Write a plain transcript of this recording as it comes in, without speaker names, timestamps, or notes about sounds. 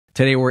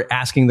Today, we're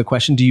asking the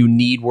question, do you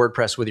need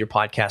WordPress with your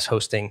podcast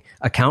hosting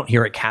account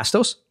here at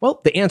Castos? Well,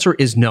 the answer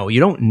is no. You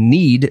don't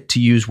need to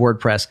use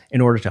WordPress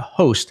in order to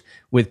host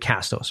with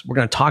Castos. We're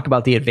going to talk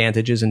about the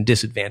advantages and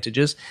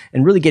disadvantages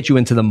and really get you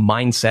into the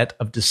mindset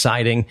of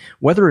deciding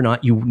whether or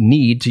not you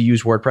need to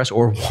use WordPress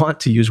or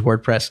want to use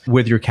WordPress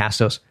with your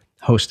Castos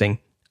hosting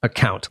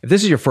account. If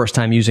this is your first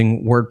time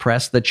using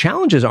WordPress, the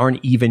challenges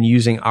aren't even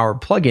using our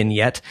plugin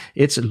yet.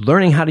 It's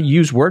learning how to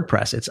use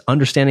WordPress. It's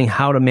understanding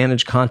how to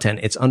manage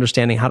content. It's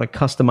understanding how to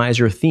customize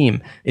your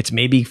theme. It's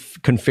maybe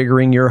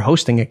configuring your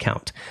hosting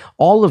account.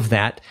 All of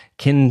that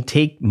can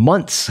take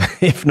months,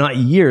 if not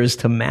years,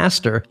 to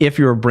master if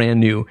you're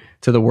brand new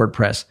to the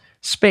WordPress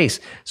space.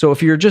 So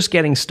if you're just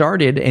getting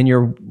started and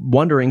you're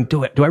wondering,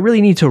 do I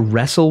really need to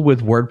wrestle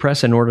with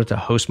WordPress in order to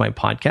host my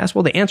podcast?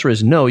 Well, the answer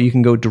is no. You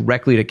can go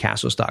directly to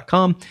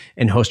castos.com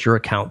and host your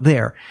account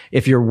there.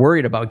 If you're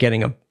worried about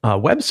getting a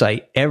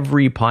website,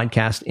 every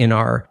podcast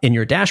in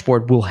your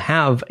dashboard will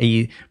have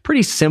a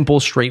pretty simple,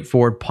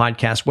 straightforward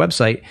podcast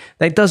website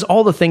that does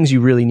all the things you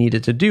really need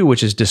it to do,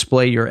 which is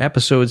display your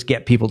episodes,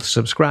 get people to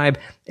subscribe,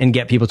 and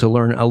get people to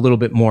learn a little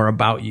bit more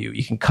about you.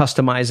 You can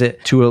customize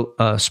it to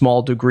a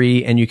small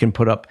degree, and you can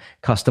put up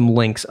custom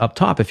links up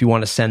top if you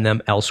want to send them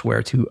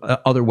elsewhere to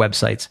other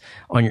websites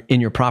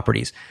in your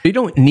properties. You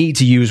don't need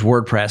to use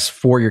WordPress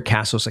for your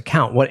Castos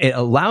account. What it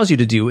allows you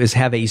to do is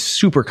have a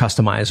super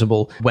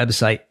customizable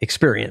website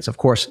experience. Of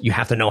course, you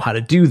have to know how to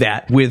do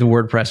that with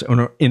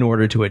WordPress in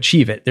order to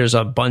achieve it. There's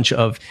a bunch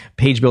of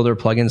page builder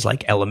plugins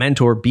like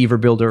Elementor, Beaver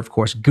Builder, of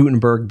course,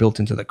 Gutenberg built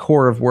into the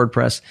core of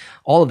WordPress.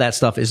 All of that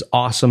stuff is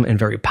awesome and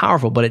very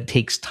powerful, but it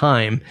takes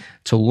time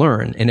to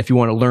learn. And if you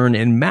want to learn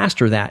and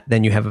master that,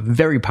 then you have a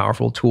very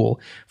powerful tool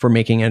for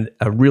making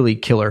a really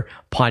killer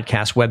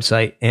podcast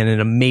website and an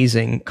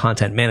amazing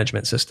content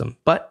management system.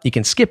 But you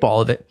can skip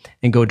all of it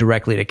and go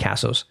directly to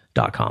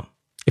castos.com.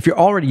 If you're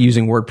already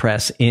using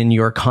WordPress in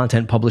your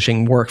content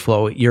publishing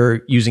workflow,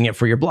 you're using it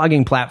for your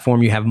blogging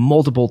platform, you have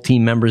multiple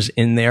team members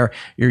in there,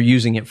 you're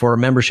using it for a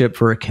membership,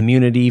 for a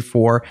community,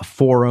 for a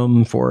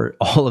forum, for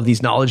all of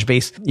these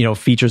knowledge-based,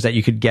 features that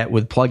you could get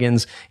with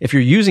plugins. If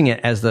you're using it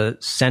as the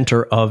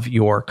center of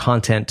your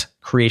content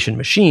creation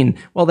machine,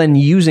 well, then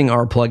using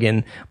our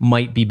plugin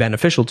might be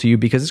beneficial to you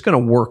because it's going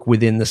to work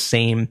within the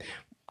same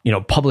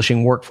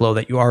publishing workflow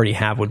that you already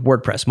have with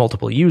WordPress,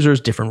 multiple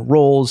users, different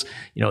roles,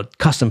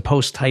 custom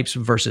post types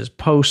versus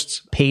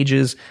posts,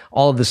 pages,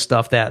 all of this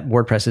stuff that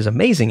WordPress is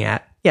amazing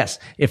at. Yes,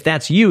 if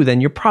that's you, then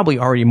you're probably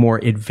already a more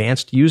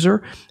advanced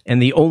user. And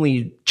the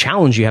only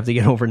challenge you have to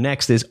get over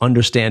next is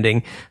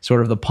understanding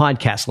sort of the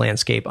podcast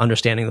landscape,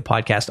 understanding the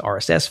podcast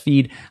RSS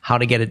feed, how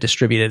to get it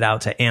distributed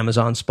out to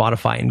Amazon,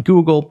 Spotify, and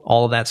Google,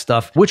 all of that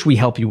stuff, which we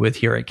help you with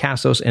here at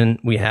Castos and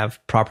we have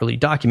properly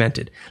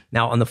documented.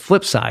 Now, on the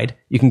flip side,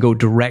 you can go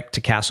direct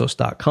to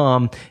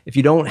castos.com. If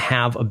you don't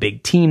have a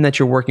big team that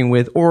you're working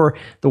with or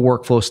the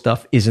workflow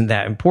stuff isn't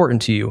that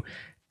important to you,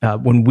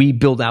 when we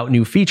build out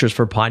new features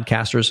for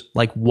podcasters,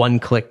 like one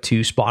click to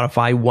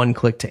Spotify, one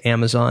click to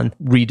Amazon,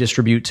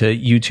 redistribute to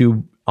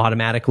YouTube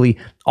automatically,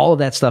 all of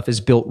that stuff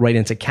is built right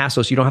into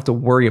Castos. You don't have to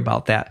worry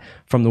about that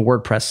from the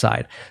WordPress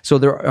side. So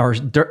there are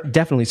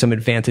definitely some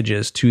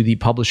advantages to the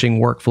publishing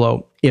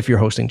workflow if you're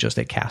hosting just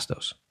at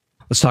Castos.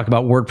 Let's talk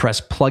about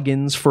WordPress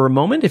plugins for a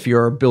moment. If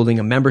you're building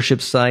a membership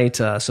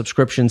site, a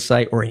subscription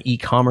site, or an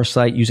e-commerce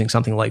site using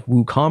something like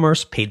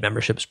WooCommerce, Paid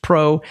Memberships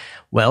Pro,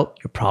 well,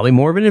 you're probably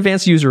more of an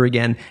advanced user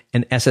again,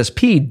 and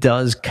SSP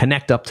does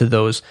connect up to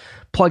those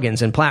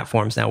plugins and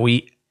platforms. Now,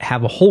 we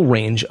have a whole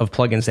range of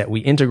plugins that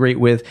we integrate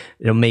with.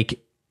 It'll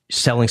make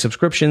selling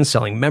subscriptions,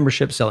 selling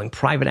memberships, selling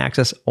private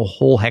access a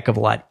whole heck of a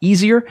lot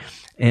easier.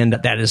 And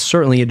that is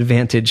certainly an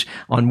advantage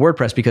on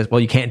WordPress because, well,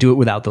 you can't do it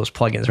without those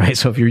plugins, right?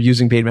 So if you're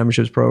using Paid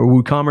Memberships Pro or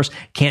WooCommerce,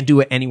 can't do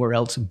it anywhere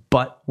else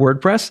but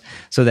WordPress.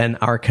 So then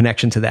our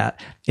connection to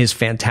that is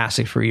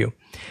fantastic for you.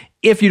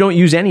 If you don't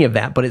use any of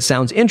that, but it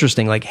sounds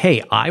interesting, like,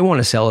 hey, I want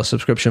to sell a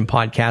subscription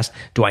podcast.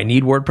 Do I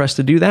need WordPress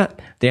to do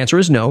that? The answer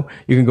is no.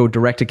 You can go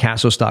direct to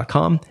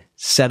castos.com,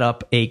 set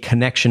up a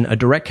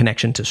direct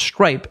connection to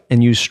Stripe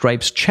and use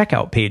Stripe's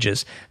checkout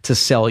pages to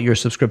sell your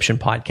subscription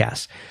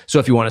podcasts. So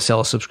if you want to sell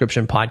a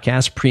subscription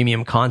podcast,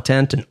 premium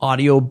content, an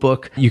audio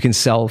book, you can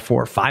sell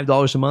for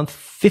 $5 a month,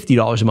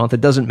 $50 a month.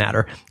 It doesn't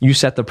matter. You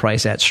set the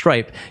price at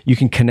Stripe. You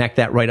can connect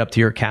that right up to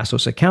your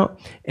Castos account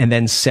and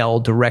then sell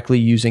directly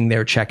using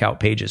their checkout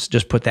pages.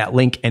 Just put that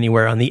link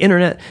anywhere on the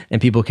internet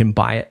and people can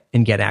buy it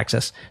and get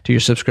access to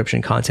your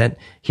subscription content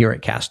here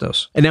at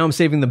Castos. And now I'm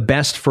saving the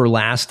best for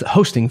last,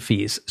 hosting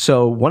fees.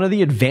 So one of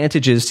the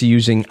advantages to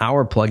using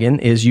our plugin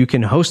is you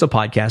can host a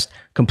podcast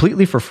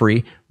completely for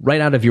free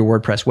right out of your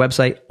WordPress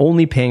website,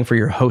 only paying for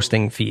your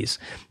hosting fees.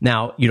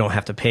 Now, you don't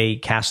have to pay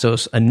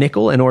Castos a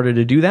nickel in order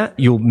to do that.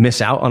 You'll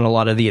miss out on a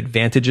lot of the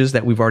advantages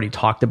that we've already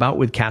talked about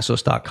with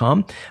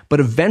Castos.com. But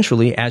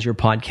eventually, as your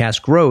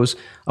podcast grows,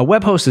 a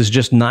web host is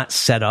just not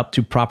set up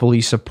to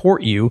properly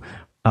support you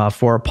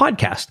for a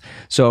podcast.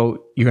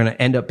 So you're going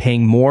to end up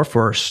paying more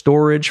for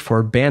storage,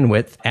 for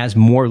bandwidth, as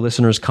more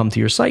listeners come to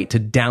your site to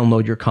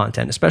download your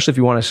content, especially if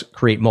you want to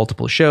create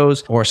multiple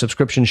shows or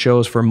subscription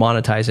shows for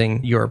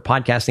monetizing your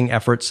podcasting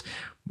efforts.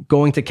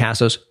 Going to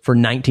Castos for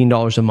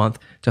 $19 a month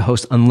to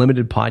host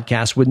unlimited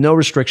podcasts with no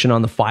restriction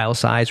on the file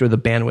size or the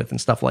bandwidth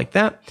and stuff like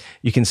that.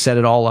 You can set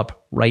it all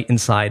up right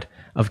inside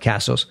of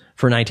Castos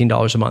for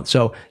 $19 a month.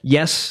 So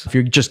yes, if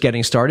you're just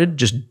getting started,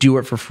 just do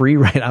it for free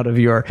right out of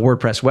your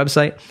WordPress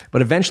website.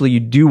 But eventually you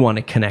do want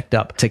to connect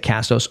up to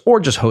Castos or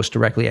just host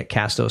directly at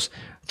Castos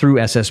through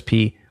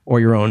SSP or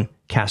your own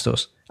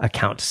Castos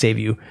account to save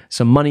you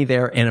some money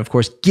there. And of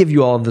course, give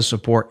you all of the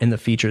support and the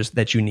features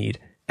that you need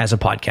as a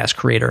podcast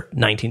creator.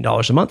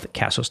 $19 a month at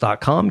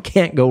castos.com.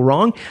 Can't go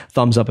wrong.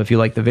 Thumbs up if you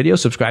like the video.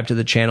 Subscribe to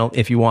the channel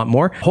if you want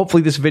more.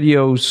 Hopefully this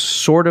video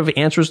sort of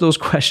answers those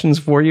questions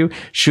for you.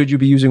 Should you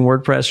be using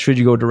WordPress? Should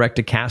you go direct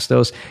to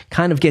Castos?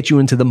 Kind of get you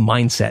into the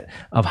mindset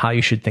of how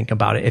you should think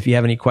about it. If you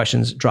have any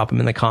questions, drop them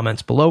in the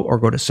comments below or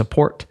go to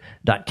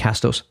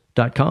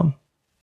support.castos.com.